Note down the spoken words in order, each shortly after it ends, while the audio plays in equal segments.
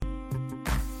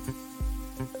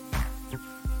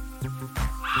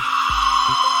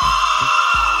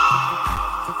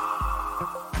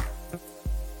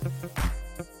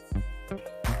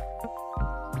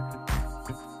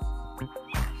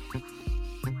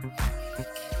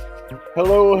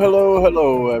Hello, hello,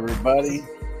 hello, everybody.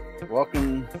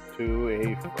 Welcome to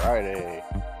a Friday.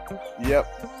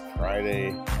 Yep,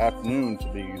 Friday afternoon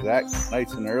to be exact.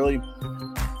 Nice and early.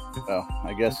 Well,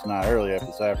 I guess not early if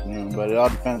it's afternoon, but it all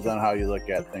depends on how you look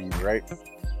at things, right?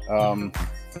 Um,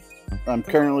 I'm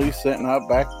currently sitting out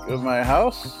back of my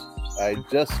house. I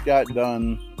just got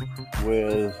done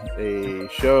with a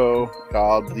show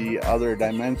called The Other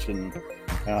Dimension.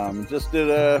 Just did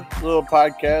a little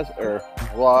podcast or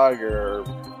vlog or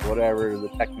whatever the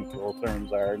technical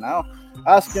terms are now,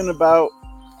 asking about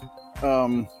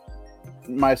um,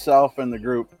 myself and the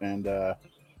group, and the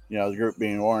group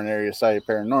being Warren Area Site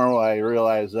Paranormal. I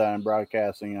realize that I'm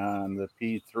broadcasting on the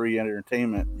P3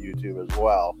 Entertainment YouTube as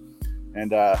well,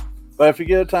 and but if you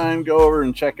get a time, go over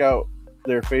and check out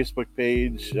their Facebook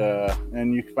page,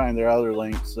 and you can find their other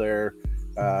links there.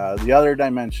 The Other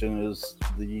Dimension is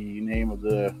the name of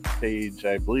the page.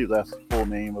 I believe that's the full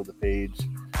name of the page.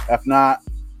 If not,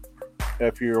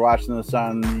 if you're watching this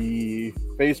on the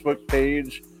Facebook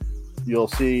page, you'll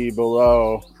see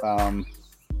below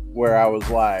where I was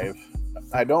live.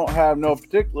 I don't have no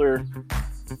particular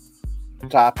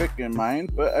topic in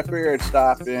mind, but I figured I'd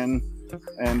stop in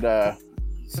and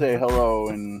say hello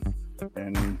and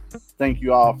thank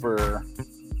you all for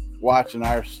watching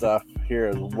our stuff here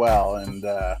as well. And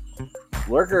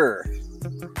Lurker,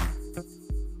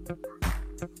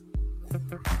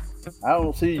 I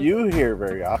don't see you here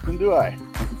very often, do I?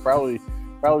 probably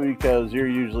because you're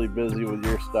usually busy with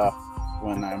your stuff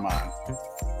when I'm on.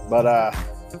 But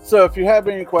so if you have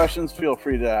any questions, feel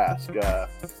free to ask.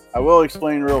 I will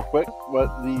explain real quick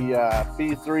what the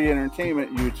P3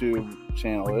 Entertainment YouTube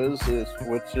channel is,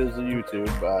 which is a YouTube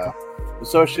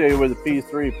associated with the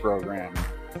P3 program.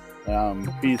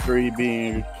 P3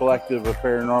 being a collective of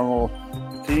paranormal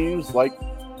teams, like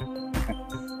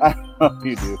I know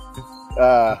you do.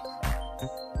 I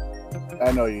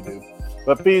know you do.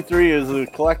 But P3 is a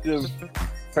collective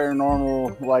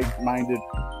paranormal, like-minded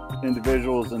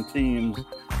individuals and teams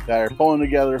that are pulling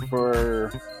together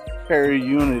for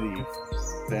Unity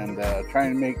and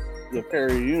trying to make the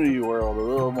Unity world a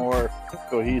little more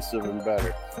cohesive and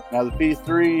better. Now, the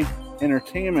P3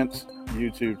 Entertainment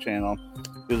YouTube channel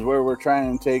is where we're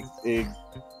trying to take a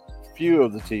few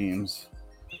of the teams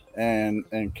and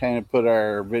kind of put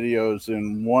our videos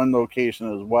in one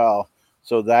location as well,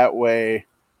 so that way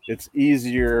it's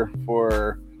easier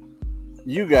for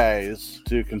you guys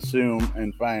to consume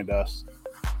and find us.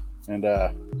 And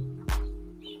I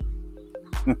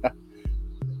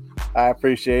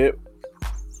appreciate it.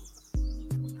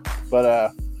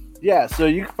 But yeah, so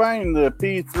you can find the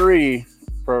P3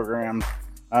 program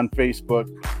on Facebook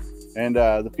and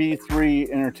the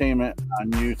P3 Entertainment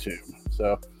on YouTube.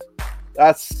 So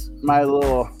that's my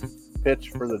little pitch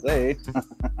for the day.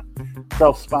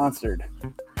 Self-sponsored.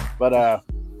 But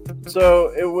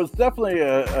so it was definitely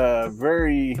a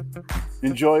very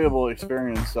enjoyable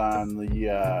experience on the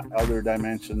Other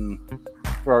Dimension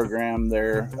program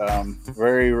there.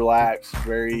 Very relaxed,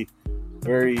 very,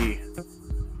 very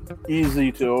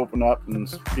easy to open up and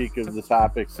speak of the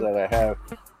topics that I have.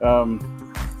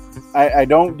 I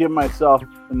don't give myself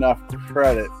enough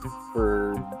credit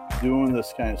for doing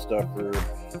this kind of stuff for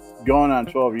going on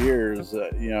 12 years.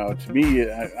 To me,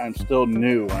 I'm still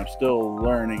new. I'm still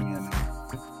learning,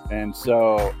 and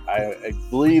so I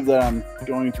believe that I'm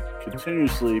going to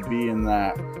continuously be in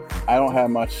that. I don't have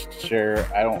much to share.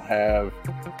 I don't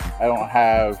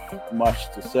have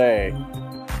much to say.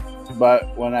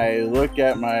 But when I look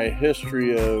at my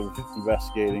history of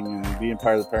investigating and being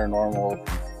part of the paranormal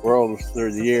world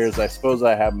through the years, I suppose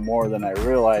I have more than I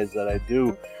realize that I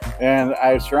do. And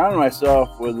I've surrounded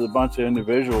myself with a bunch of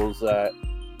individuals that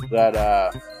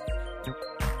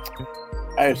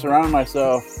I surrounded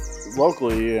myself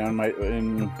locally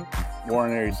in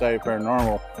Warren Area Site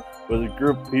Paranormal with a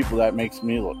group of people that makes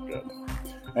me look good.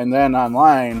 And then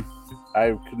online,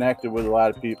 I've connected with a lot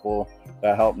of people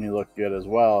that helped me look good as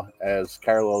well. As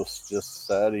Carlos just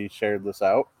said, he shared this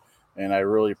out, and I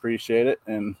really appreciate it.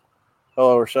 And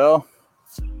hello, Rochelle.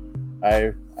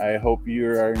 I hope you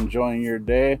are enjoying your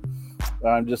day.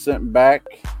 I'm just sitting back.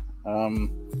 I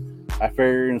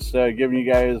figured instead of giving you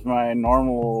guys my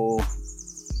normal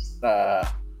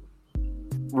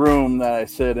room that I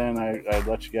sit in, I'd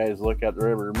let you guys look at the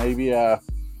river. Maybe a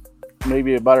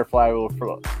butterfly will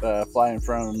fly in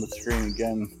front of the screen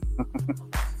again,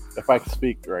 if I can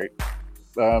speak right.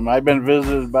 I've been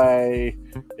visited by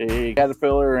a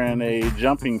caterpillar and a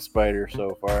jumping spider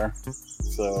so far,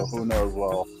 so who knows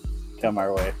what'll come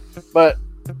our way. But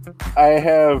I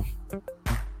have,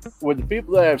 with the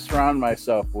people that I've surrounded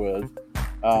myself with,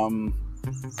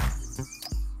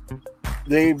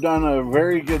 they've done a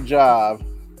very good job.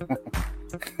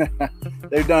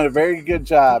 They've done a very good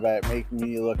job at making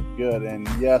me look good. And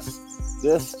yes,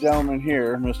 this gentleman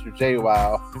here, Mr.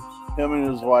 JWoww, him and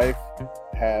his wife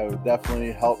have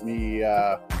definitely helped me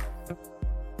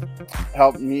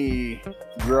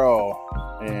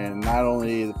grow in not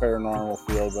only the paranormal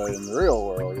field but in the real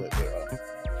world.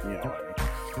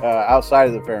 Outside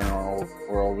of the paranormal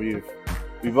world,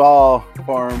 we've all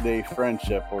formed a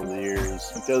friendship over the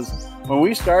years, because when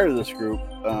we started this group,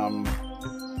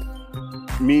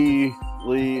 me,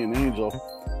 Lee, and Angel,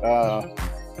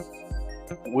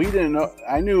 we didn't know.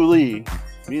 I knew Lee.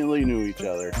 Me and Lee knew each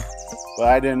other, but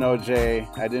I didn't know Jay.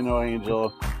 I didn't know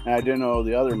Angel, and I didn't know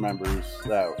the other members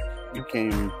that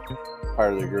became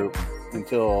part of the group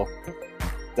until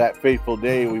that fateful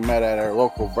day we met at our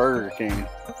local Burger King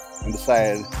and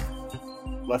decided,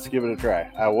 let's give it a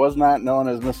try. I was not known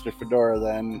as Mr. Fedora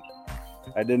then.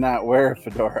 I did not wear a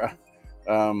fedora.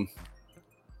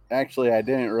 Actually, I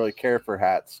didn't really care for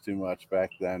hats too much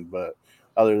back then, but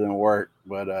other than work.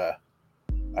 But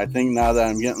I think now that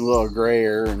I'm getting a little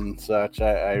grayer and such,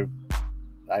 I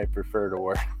prefer to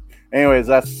wear. Anyways,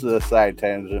 that's the side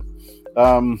tangent.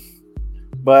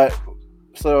 But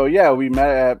so yeah, we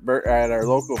met at our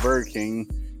local Burger King.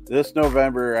 This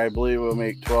November, I believe, will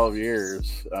make 12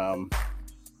 years.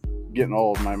 Getting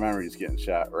old, my memory's getting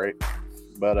shot, right?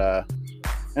 But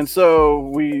and so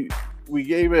we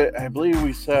gave it, I believe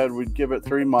we said we'd give it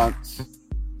 3 months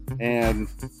and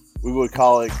we would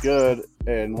call it good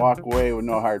and walk away with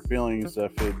no hard feelings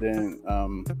if it didn't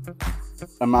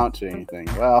amount to anything.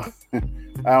 Well,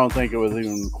 I don't think it was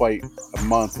even quite a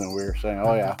month and we were saying,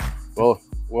 oh yeah,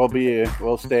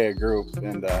 we'll stay a group.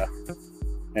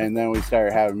 And then we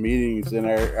started having meetings, and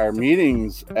our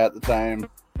meetings at the time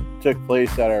took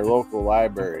place at our local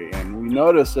library. And we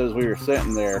noticed as we were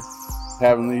sitting there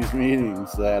having these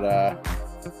meetings that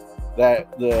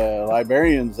the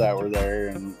librarians that were there,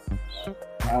 and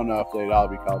I don't know if they'd all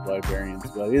be called librarians,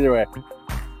 but either way,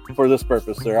 for this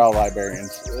purpose, they're all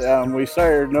librarians. We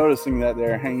started noticing that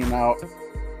they're hanging out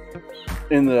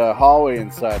in the hallway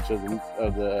and such of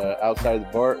the outside of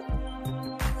the board.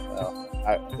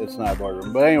 It's not a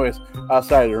boardroom, but anyways,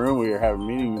 outside of the room we were having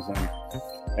meetings,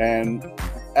 and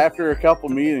after a couple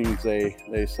meetings, they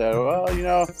said, well,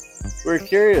 we're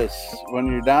curious when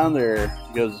you're down there,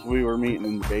 because we were meeting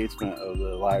in the basement of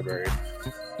the library.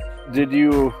 Did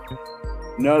you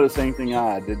notice anything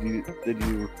odd? Did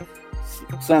you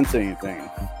sense anything?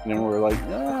 And we're like,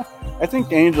 yeah. I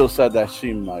think Angel said that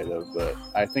she might have, but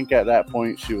I think at that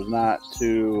point she was not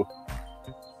too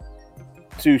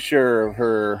sure of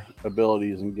her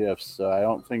abilities and gifts. So I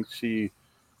don't think she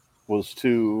was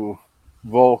too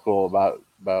vocal about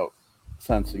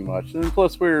sensing much. And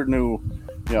plus we're new,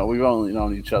 we've only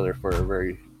known each other for a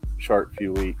very short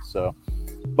few weeks. So,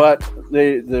 but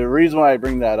the reason why I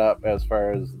bring that up as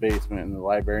far as the basement and the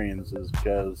librarians is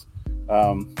because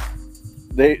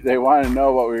they want to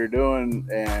know what we were doing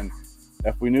and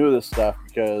if we knew this stuff,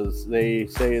 because they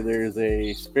say there's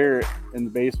a spirit in the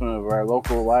basement of our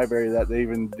local library that they've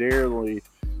endearly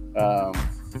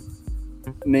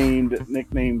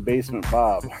nicknamed Basement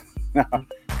Bob. Now,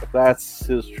 if that's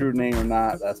his true name or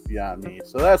not, that's beyond me.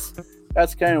 So that's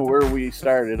kind of where we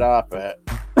started off at.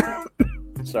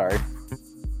 Sorry.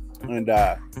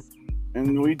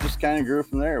 And we just kind of grew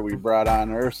from there. We brought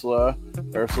on Ursula.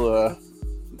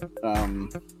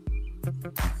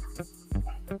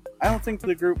 I don't think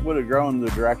the group would have grown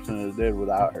the direction it did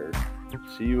without her.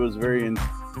 She was very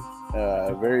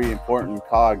important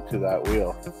cog to that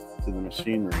wheel, to the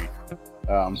machinery.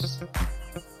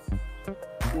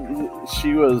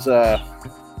 She was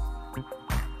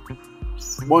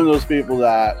one of those people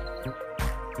that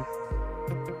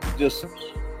just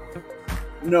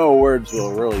no words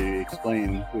will really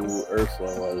explain who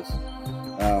Ursula was.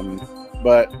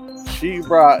 But she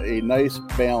brought a nice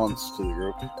balance to the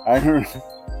group.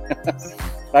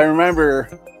 I remember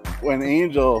when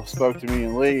Angel spoke to me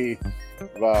and Lee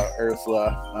about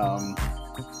Ursula.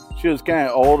 She was kind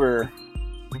of older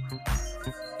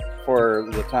for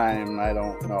the time. I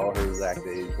don't know her exact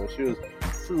age, but she was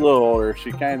a little older.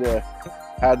 She kind of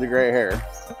had the gray hair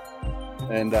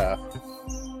and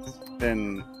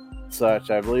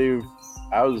such. I believe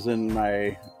I was in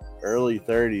my early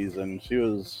 30s and she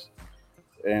was,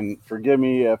 and forgive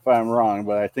me if I'm wrong,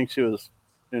 but I think she was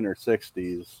in her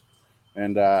 60s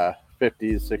and 50s,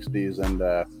 60s,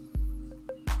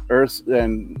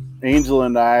 and Angel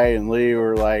and I and Lee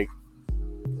were like,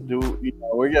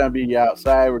 we're going to be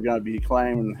outside, we're going to be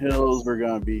climbing hills, we're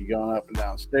going to be going up and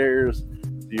down stairs.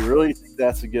 Do you really think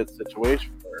that's a good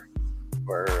situation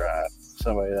for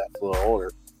somebody that's a little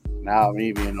older? now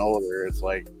me being older, it's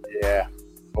like, yeah,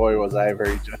 boy, was I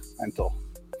very judgmental.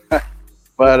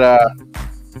 But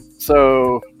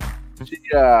so she,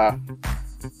 I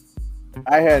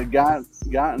had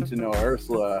gotten to know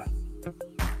Ursula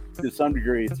to some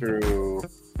degree through.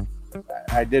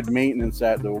 I did maintenance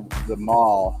at the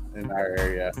mall in our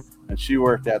area, and she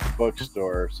worked at the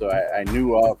bookstore, so I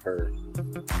knew of her.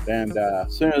 And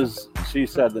as soon as she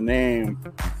said the name,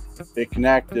 it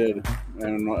connected.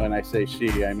 And when I say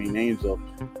she, I mean Angel.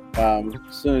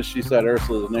 As soon as she said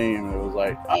Ursula's name, it was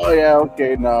like, oh yeah,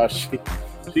 okay, no,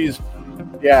 she's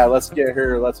yeah. Let's get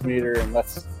her, let's meet her, and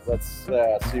let's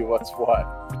see what's what.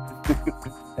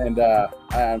 And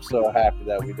I'm so happy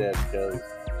that we did because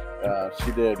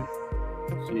she did.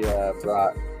 She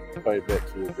brought quite a bit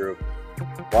to the group.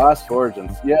 Lost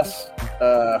Origins, yes.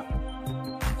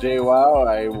 JWoww,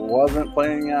 I wasn't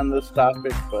planning on this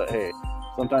topic, but hey,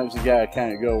 sometimes you gotta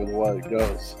kind of go with what it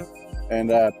goes. And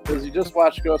because you just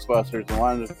watched Ghostbusters and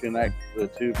wanted to connect the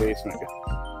two basement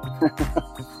guys.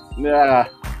 Nah,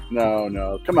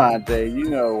 no. Come on, Jay. You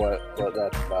know what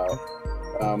that's about.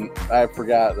 I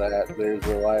forgot that there's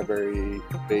a library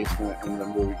basement in the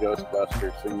movie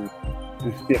Ghostbusters. And,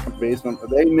 yeah, basement.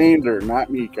 They named her, not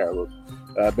me, Carlos.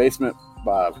 Basement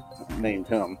Bob named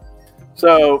him.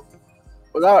 So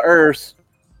without Urs,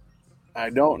 I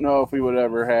don't know if we would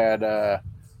ever had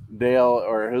Dale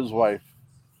or his wife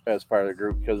as part of the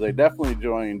group, because they definitely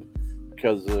joined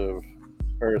because of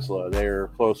Ursula. They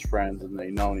were close friends and they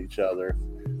known each other.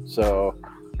 So,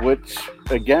 which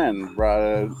again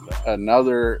brought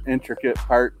another intricate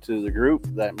part to the group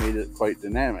that made it quite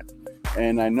dynamic.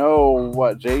 And I know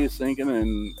what Jay's thinking,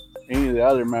 and any of the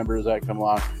other members that come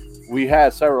along. We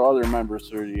had several other members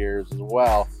through the years as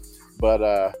well, but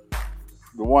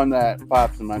the one that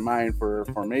pops in my mind for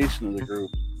formation of the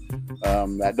group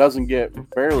that doesn't get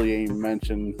barely even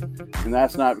mentioned, and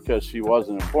that's not because she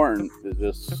wasn't important. It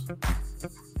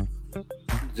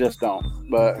just don't.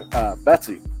 But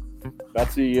Betsy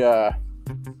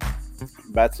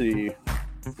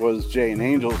was Jay and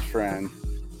Angel's friend,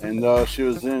 and though she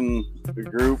was in the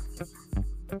group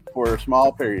for a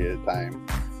small period of time,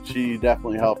 she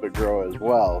definitely helped it grow as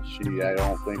well. I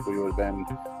don't think we would have been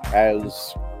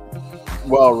as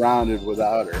well-rounded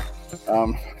without her.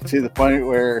 To the point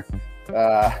where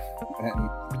and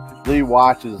Lee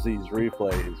watches these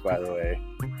replays, by the way.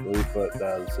 Leefoot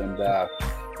does,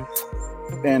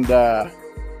 and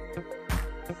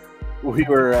we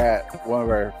were at one of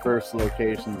our first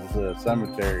locations, the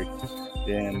cemetery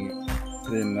in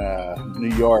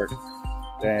New York.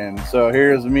 And so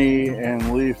here's me and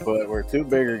Leefoot. We're two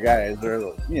bigger guys.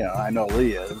 I know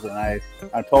Lee is, and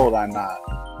I'm told I'm not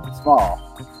small.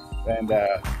 And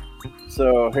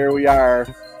so here we are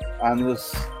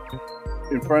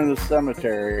in front of the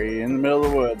cemetery, in the middle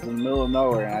of the woods, in the middle of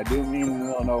nowhere. And I do mean in the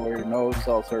middle of nowhere, no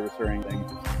cell service or anything.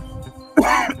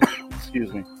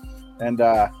 Excuse me. And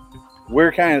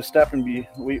we're kind of stepping.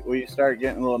 We start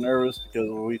getting a little nervous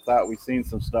because we thought we'd seen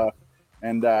some stuff,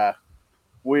 and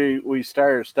we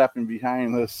started stepping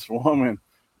behind this woman,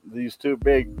 these two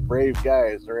big brave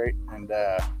guys, right? And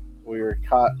we were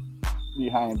caught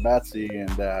behind Betsy,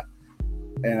 and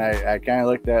I kind of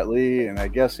looked at Lee, and I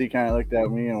guess he kind of looked at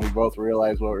me, and we both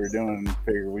realized what we were doing and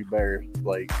figured we better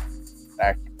like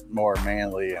act more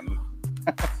manly and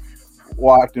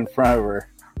walked in front of her.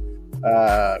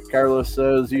 Carlos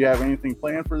says, "Do you have anything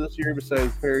planned for this year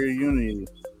besides Para Unity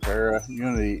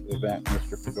event,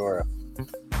 Mr. Fedora?"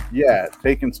 Yeah,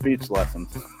 taking speech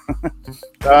lessons.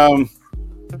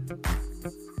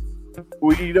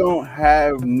 We don't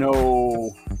have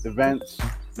no events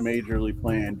majorly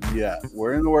planned yet.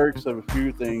 We're in the works of a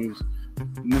few things.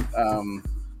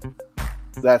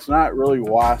 That's not really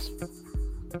WASP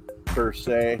per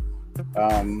se.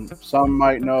 Some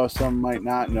might know, some might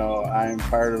not know. I'm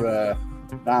part of a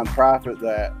nonprofit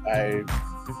that I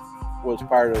was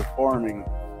part of forming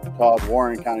called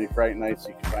Warren County Fright Nights.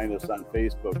 You can find us on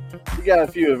Facebook. We got a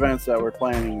few events that we're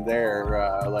planning there,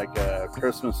 like a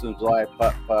Christmas in July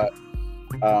putt-putt.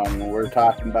 We're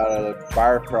talking about a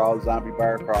zombie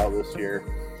bar crawl this year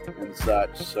and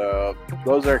such. So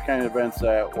those are kind of events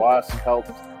that WASP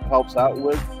helps out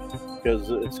with, because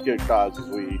it's good causes.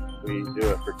 We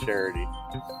do it for charity.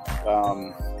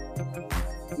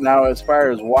 Now, as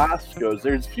far as WASP goes,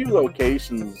 there's a few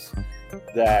locations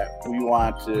that we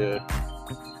want to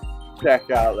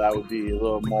check out that would be a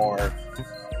little more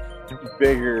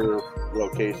bigger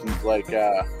locations, like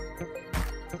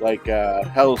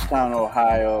Hellstown,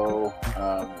 Ohio,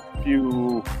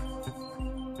 few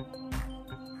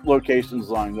locations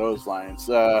along those lines.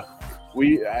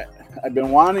 I've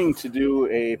been wanting to do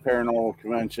a paranormal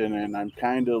convention, and I'm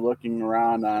kind of looking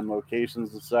around on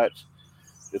locations and such.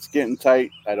 It's getting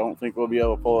tight. I don't think we'll be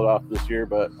able to pull it off this year,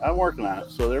 but I'm working on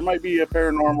it. So there might be a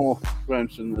paranormal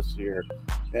convention this year.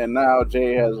 And now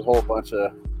Jay has a whole bunch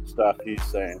of stuff he's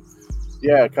saying.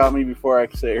 Yeah, call me before I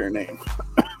can say her name.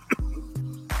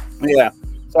 Yeah,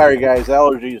 sorry guys,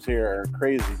 allergies here are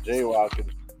crazy. Jay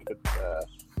could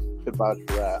vouch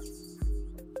for that.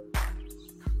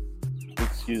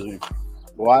 Excuse me.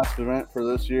 The last event for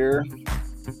this year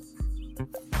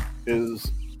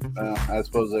is, I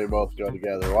suppose they both go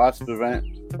together. The last event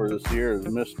for this year is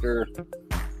Mr.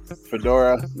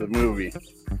 Fedora, the movie.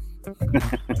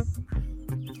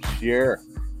 Sure.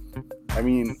 I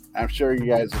mean, I'm sure you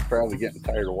guys are probably getting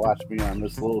tired of watching me on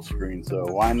this little screen, so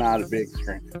why not a big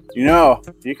screen? You know,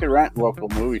 you could rent local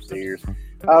movie theaters.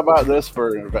 How about this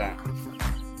for an event?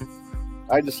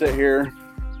 I just sit here.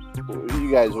 You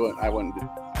guys wouldn't. I wouldn't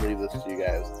leave this to you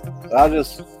guys. I'll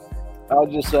just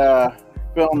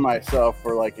film myself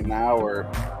for like an hour,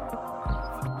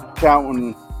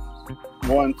 counting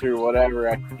one through whatever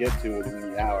I can get to within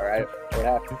the hour. I would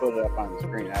have to put it up on the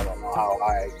screen. I don't know how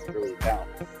high I can really count.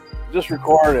 Just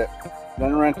record it,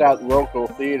 then rent out the local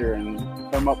theater and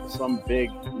come up with some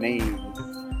big name,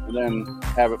 and then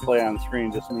have it play on the screen.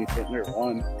 Just me sitting there.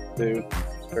 1, 2,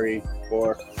 3,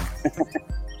 4.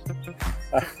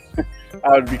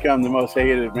 I would become the most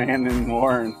hated man in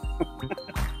Warren.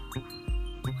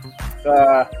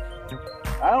 I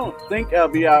don't think I'll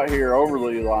be out here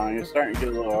overly long. It's starting to get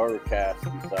a little overcast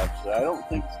and such. So I don't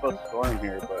think it's supposed to storm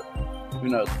here, but who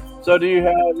knows? So do you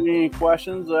have any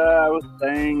questions? I was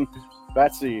saying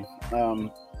Betsy.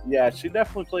 Yeah, she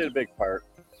definitely played a big part.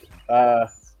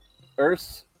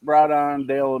 Earth brought on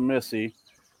Dale and Missy.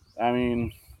 I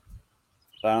mean,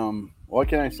 what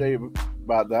can I say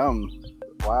about them?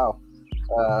 Wow.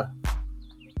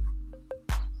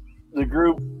 The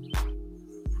group,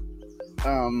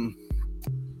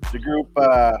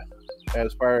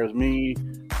 as far as me,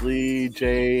 Lee,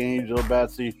 Jay, Angel,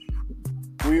 Betsy,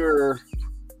 we were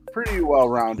pretty well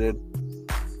rounded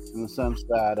in the sense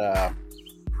that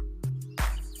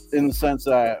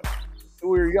we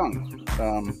were young,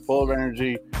 full of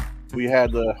energy. We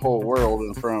had the whole world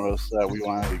in front of us that we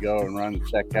wanted to go and run and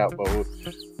check out. But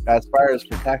as far as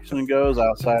protection goes,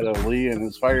 outside of Lee and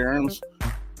his firearms,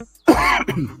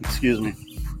 excuse me,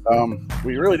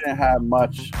 we really didn't have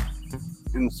much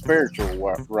in the spiritual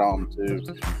realm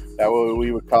that what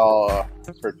we would call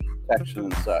protection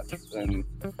and such.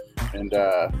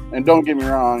 And don't get me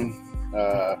wrong,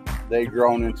 they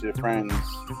grown into friends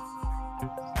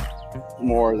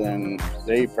more than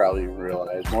they probably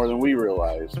realized, more than we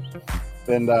realized.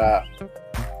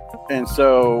 And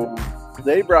so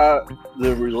they brought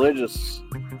the religious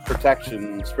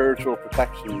protection, spiritual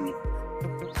protection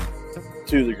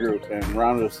to the group and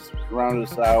rounded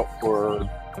us out for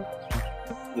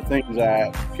the things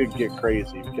that could get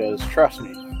crazy. Because trust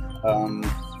me,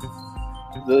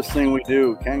 this thing we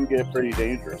do can get pretty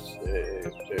dangerous.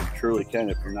 It truly can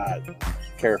if you're not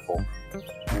careful.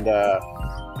 And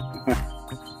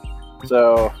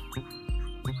so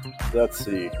let's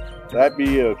see. That'd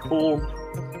be a cool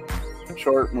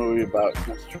short movie about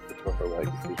Mr. Fedora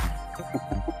legacy.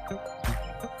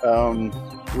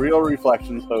 Real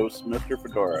Reflections host Mr.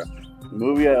 Fedora, the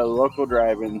movie at a local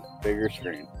drive-in, bigger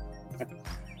screen.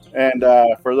 And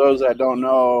for those that don't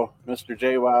know, Mr.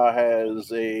 JWoww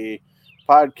has a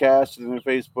podcast and a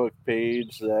Facebook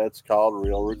page that's called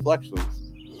Real Reflections.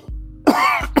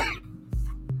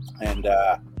 And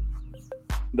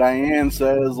Diane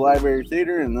says library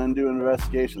theater and then do an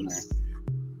investigation there.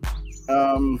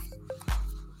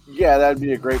 Yeah, that'd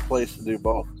be a great place to do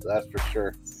both. That's for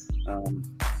sure.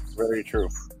 Very true.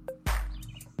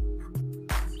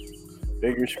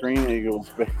 Bigger screen equals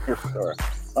bigger store.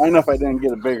 I don't know if I didn't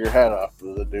get a bigger head off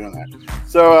of doing that.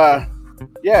 So,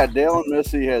 yeah, Dale and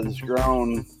Missy has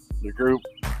grown the group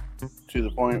to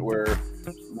the point where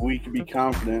we can be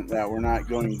confident that we're not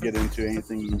going to get into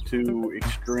anything too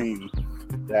extreme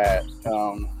that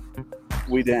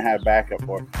we didn't have backup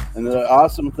for. And the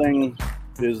awesome thing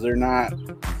is they're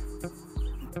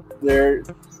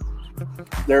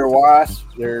WASP,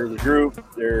 they're the group,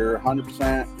 they're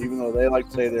 100%, even though they like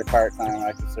to say they're part-time,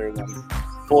 I consider them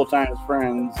full-time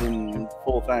friends and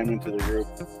full-time into the group,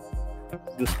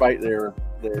 despite their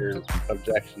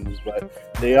objections. But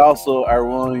they also are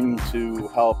willing to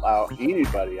help out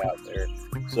anybody out there.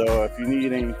 So if you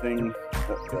need anything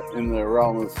in the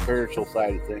realm of the spiritual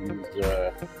side of things,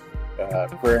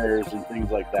 prayers and things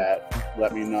like that,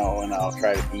 let me know and I'll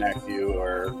try to connect you,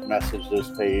 or message this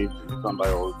page and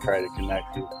somebody will try to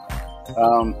connect you.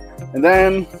 And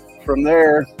then from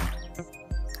there,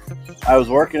 I was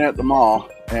working at the mall,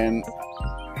 and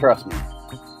trust me,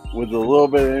 with the little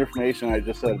bit of information I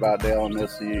just said about Dale and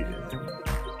Missy,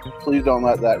 please don't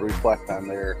let that reflect on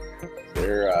their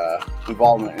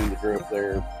involvement in the group.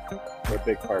 They're a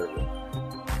big part of it.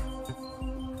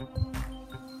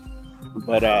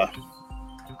 But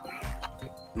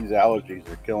these allergies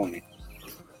are killing me.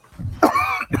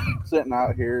 Sitting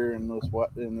out here in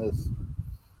this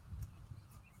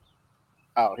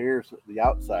out here, the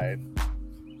outside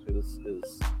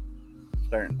is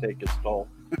starting to take its toll.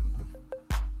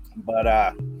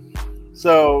 But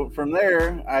so from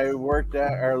there, I worked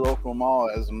at our local mall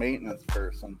as a maintenance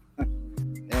person,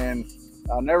 and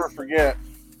I'll never forget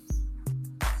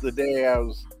the day I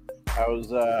was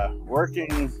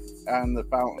working on the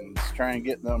fountains, trying to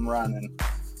get them running,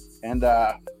 and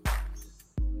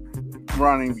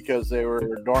running because they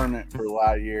were dormant for a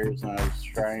lot of years, and I was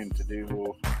trying to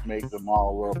make the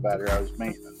mall a little better. I was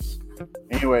maintenance.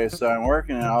 Anyway, so I'm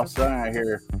working, and all of a sudden I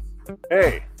hear,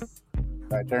 "Hey!"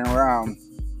 I turn around,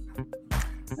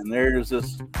 and there's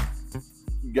this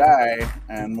guy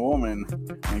and woman,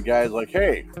 and the guy's like,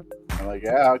 "Hey." I'm like,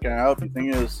 "Yeah, how can I help you?"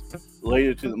 Thing is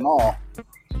related to the mall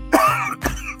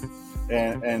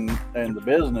and the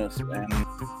business, and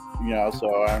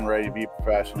so I'm ready to be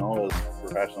professional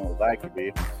as I could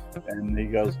be. And he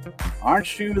goes,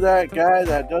 "Aren't you that guy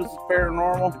that does the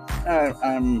paranormal?"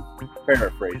 I'm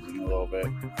paraphrasing a little bit.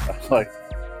 I was like,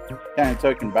 kind of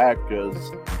taken back because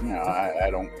I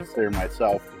don't consider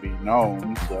myself to be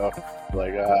known. So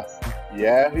like,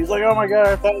 yeah. He's like, "Oh my god,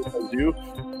 I thought it was you."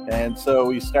 And so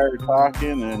we started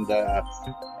talking, and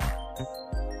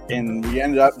we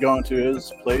ended up going to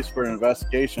his place for an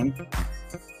investigation.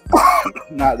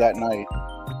 Not that night,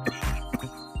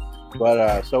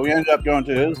 but so we ended up going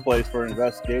to his place for an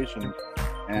investigation,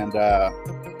 and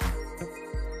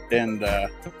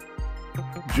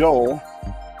Joel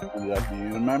ended up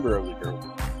being a member of the group,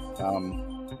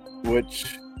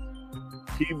 which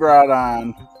he brought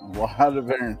on a lot of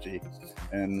energy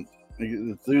and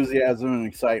enthusiasm and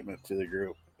excitement to the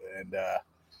group, and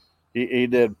he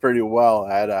did pretty well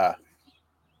at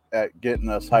getting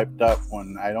us hyped up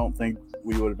when I don't think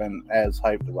we would have been as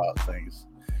hyped about things.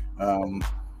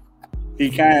 He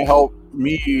kind of helped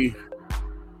me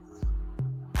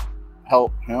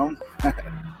help him.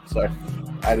 Sorry,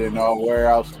 I didn't know where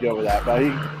else to go with that, but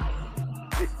he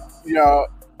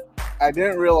I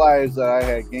didn't realize that I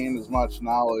had gained as much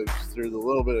knowledge through the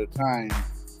little bit of time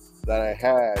that I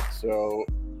had. So,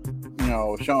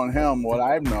 showing him what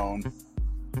I've known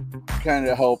kind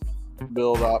of helped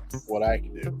build up what I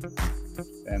could do,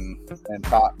 and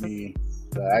taught me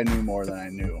that I knew more than I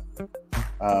knew.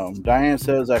 Diane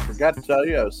says, "I forgot to tell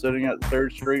you, I was sitting at the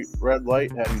 3rd Street red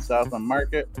light heading south on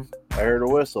Market. I heard a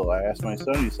whistle. I asked my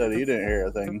son. He said he didn't hear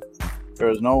a thing. There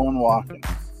was no one walking."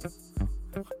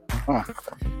 Huh.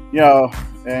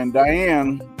 And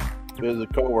Diane is a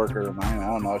co-worker of mine. I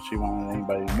don't know if she wanted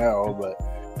anybody to know, but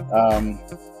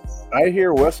I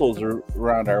hear whistles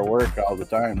around our work all the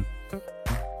time.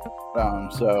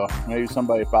 So maybe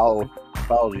somebody followed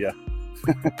you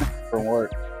from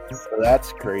work. So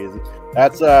that's crazy.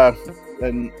 That's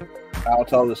and I'll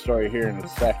tell the story here in a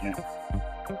second.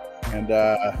 And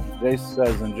Jason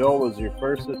says, "And Joel was your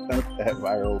first attempt at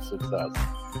viral success."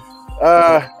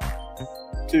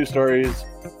 2 stories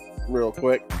real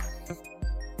quick.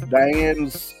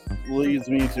 Diane's leads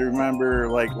me to remember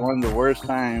like one of the worst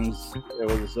times. It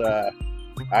was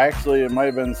it might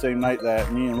have been the same night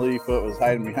that me and Lee Foot was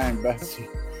hiding behind Betsy.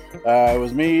 It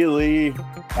was me, Lee.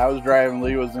 I was driving.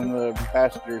 Lee was in the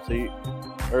passenger seat.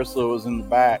 Ursula was in the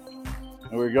back.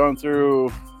 And we were going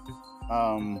through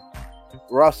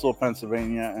Russell,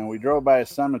 Pennsylvania, and we drove by a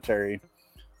cemetery.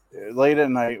 Late at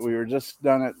night, we were just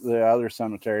done at the other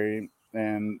cemetery,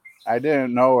 and I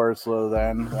didn't know Ursula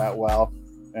then that well.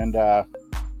 And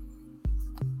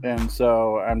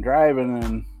so I'm driving,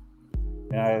 and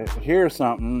I hear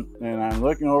something, and I'm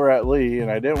looking over at Lee, and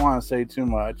I didn't want to say too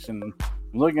much, and I'm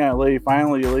looking at Lee.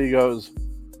 Finally, Lee goes,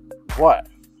 "What?"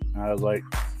 And I was like,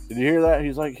 "Did you hear that?"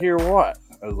 He's like, "Hear what?"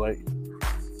 I was like,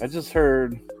 "I just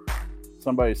heard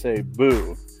somebody say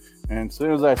boo." And as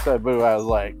soon as I said boo, I was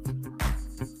like,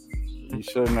 "You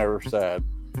should have never said.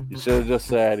 You should have just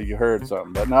said you heard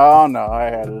something." But no, I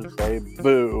had to say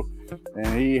boo. And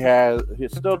he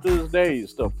still to this day, he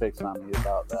still picks on me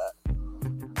about that.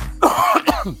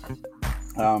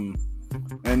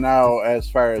 And now as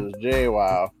far as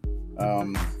JWoww,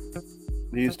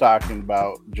 he's talking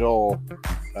about Joel,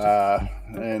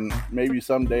 and maybe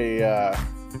someday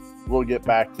we'll get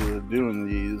back to doing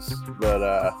these,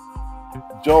 but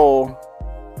Joel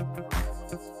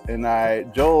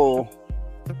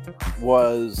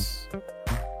was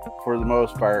for the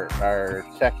most part, our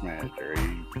tech manager.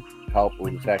 He helped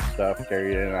with the tech stuff,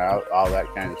 carry in and out, all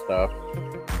that kind of stuff.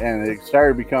 And it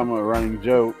started becoming a running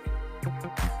joke,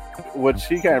 which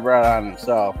he kind of brought on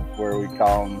himself, where we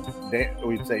call him,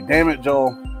 we'd say, damn it,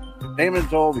 Joel,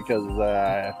 because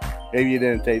maybe you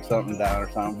didn't take something down or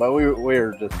something. But we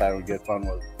were just having good fun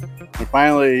with it. And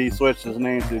finally, he switched his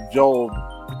name to Joel,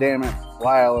 damn it,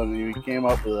 Lyle, and he came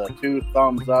up with a 2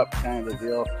 thumbs up kind of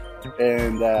deal.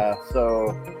 And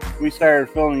so we started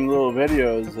filming little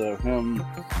videos of him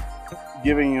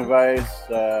giving advice,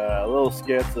 little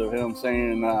skits of him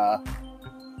saying,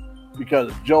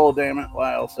 because Joel, damn it,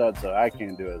 Lyle said so. I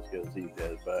can't do it as good as he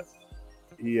did, but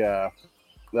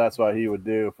that's what he would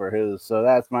do for his. So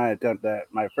that's my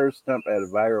first attempt at a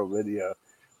viral video.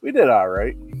 We did all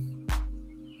right.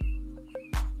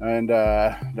 And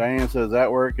Diane says,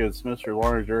 at work, it's Mr.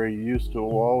 Lawrence Jury used to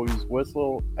always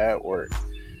whistle at work.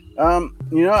 I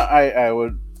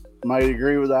might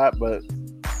agree with that, but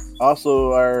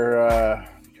also our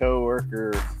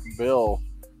co-worker Bill,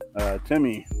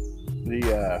 Timmy,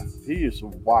 he used to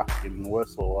walk and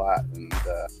whistle a lot, and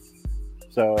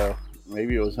so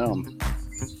maybe it was him.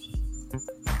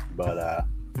 But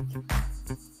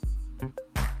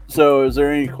so is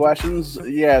there any questions?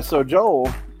 Yeah, so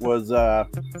Joel was a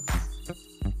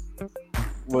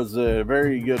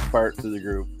very good part to the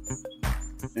group,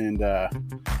 and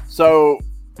so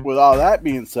with all that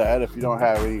being said, if you don't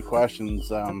have any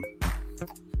questions,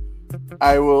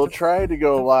 I will try to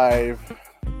go live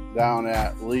down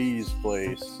at Lee's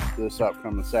place this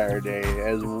upcoming Saturday,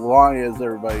 as long as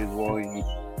everybody's willing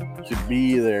to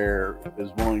be there,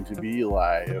 is willing to be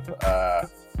live.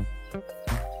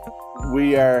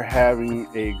 We are having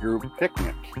a group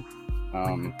picnic,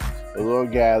 a little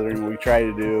gathering we try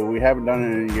to do. We haven't done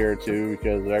it in a year or two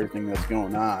because of everything that's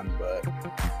going on,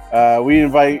 but we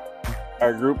invite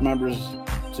our group members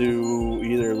to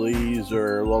either Lee's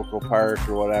or local park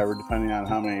or whatever, depending on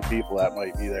how many people that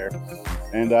might be there.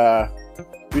 And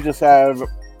we just have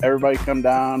everybody come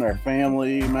down, our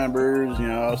family members,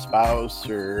 spouse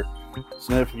or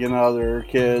significant other,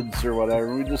 kids or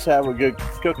whatever. We just have a good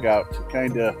cookout to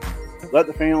kind of let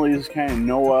the families kind of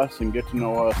know us and get to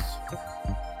know us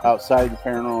outside the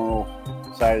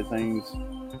paranormal side of things,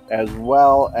 as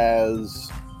well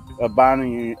as a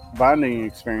bonding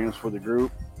experience for the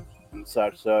group and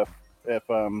such. So if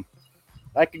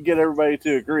I could get everybody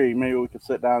to agree, maybe we could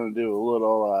sit down and do a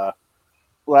little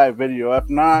live video. If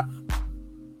not,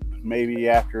 maybe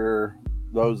after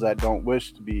those that don't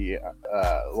wish to be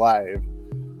live,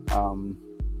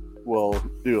 we'll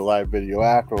do a live video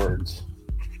afterwards.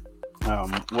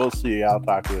 We'll see. I'll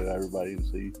talk to everybody and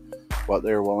see what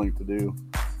they're willing to do.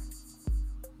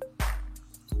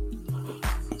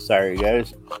 Sorry,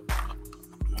 guys.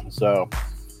 So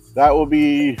that will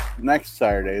be next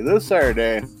Saturday. This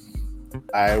Saturday,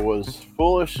 I was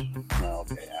foolish. Well,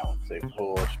 okay, I won't say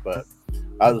foolish, but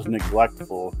I was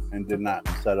neglectful and did not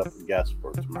set up a guest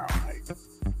for tomorrow night.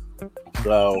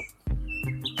 So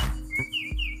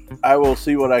I will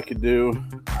see what I could do.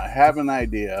 I have an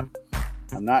idea.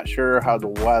 I'm not sure how the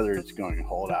weather is going to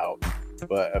hold out,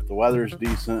 but if the weather is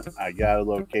decent, I got a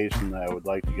location that I would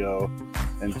like to go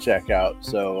and check out.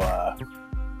 So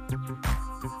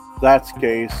if that's the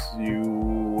case, you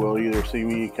will either see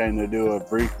me kind of do a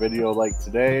brief video like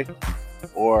today,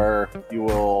 or you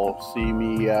will see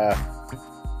me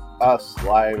us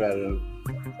live at an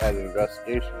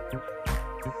investigation.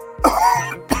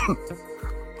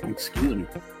 Excuse me.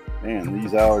 Man,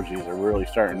 these allergies are really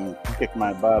starting to kick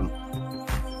my bottom.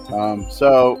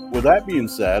 So with that being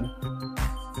said,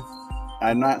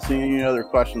 I'm not seeing any other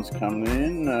questions coming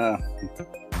in,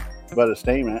 but a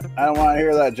statement. I don't want to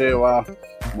hear that, JWoww.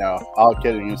 No, all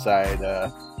kidding aside.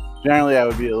 Generally, I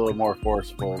would be a little more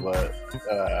forceful, but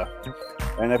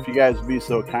and if you guys would be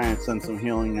so kind, send some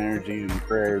healing energy and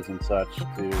prayers and such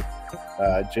to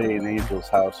Jay and Angel's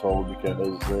household,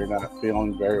 because they're not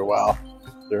feeling very well.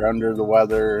 They're under the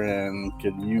weather and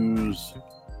could use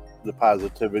the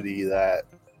positivity that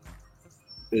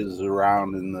is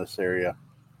around in this area.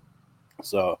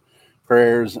 So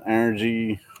prayers,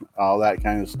 energy, all that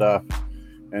kind of stuff.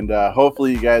 And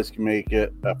hopefully you guys can make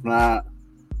it. If not,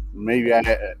 maybe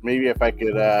if I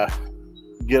could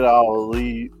get all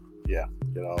Lee. Yeah,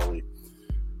 get all Lee.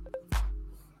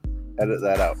 Edit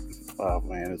that out. Oh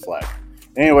man, it's like.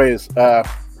 Anyways,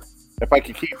 if I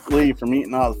could keep Lee from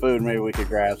eating all the food, maybe we could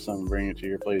grab some and bring it to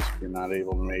your place if you're not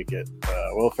able to make it.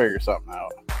 We'll figure something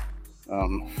out.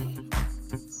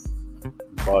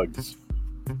 Bugs.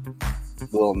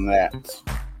 Little gnats.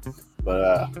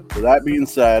 But with that being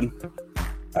said,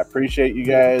 I appreciate you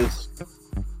guys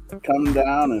coming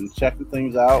down and checking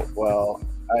things out while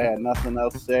I had nothing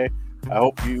else to say. I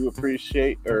hope you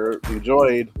appreciate or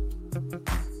enjoyed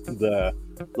the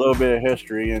little bit of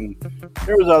history. And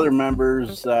there was other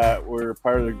members that were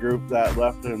part of the group that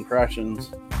left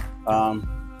impressions.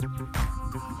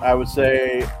 I would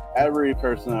say every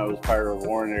person that was part of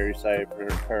Warren Area Site for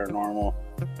Paranormal,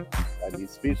 I need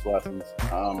speech lessons,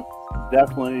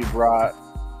 definitely brought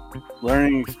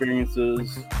learning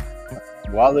experiences.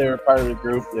 While they were part of the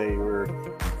group, they were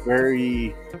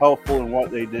very helpful in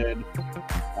what they did.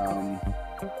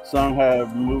 Some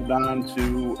have moved on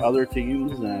to other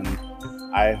teams, and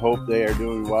I hope they are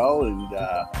doing well. And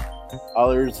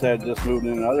others had just moved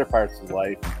into other parts of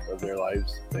their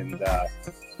lives, and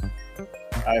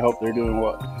I hope they're doing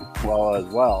well as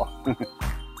well.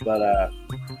 But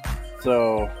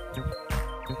so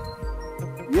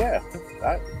yeah,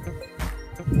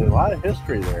 there's a lot of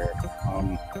history there.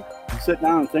 Sit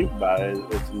down and think about it.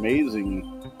 It's amazing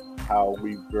how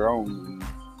we've grown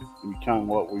and become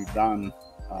what we've done.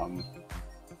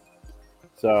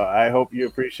 So I hope you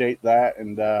appreciate that,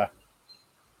 and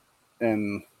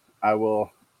I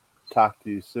will talk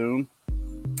to you soon.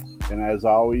 And as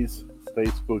always, stay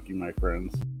spooky, my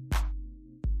friends.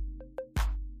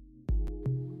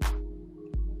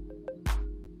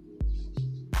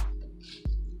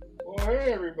 Well,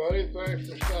 hey everybody, thanks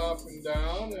for stopping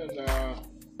down, and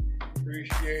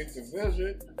appreciate the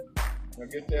visit. Now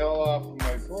get the hell off of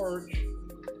my porch.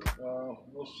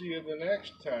 We'll see you the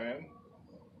next time.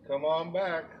 Come on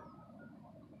back.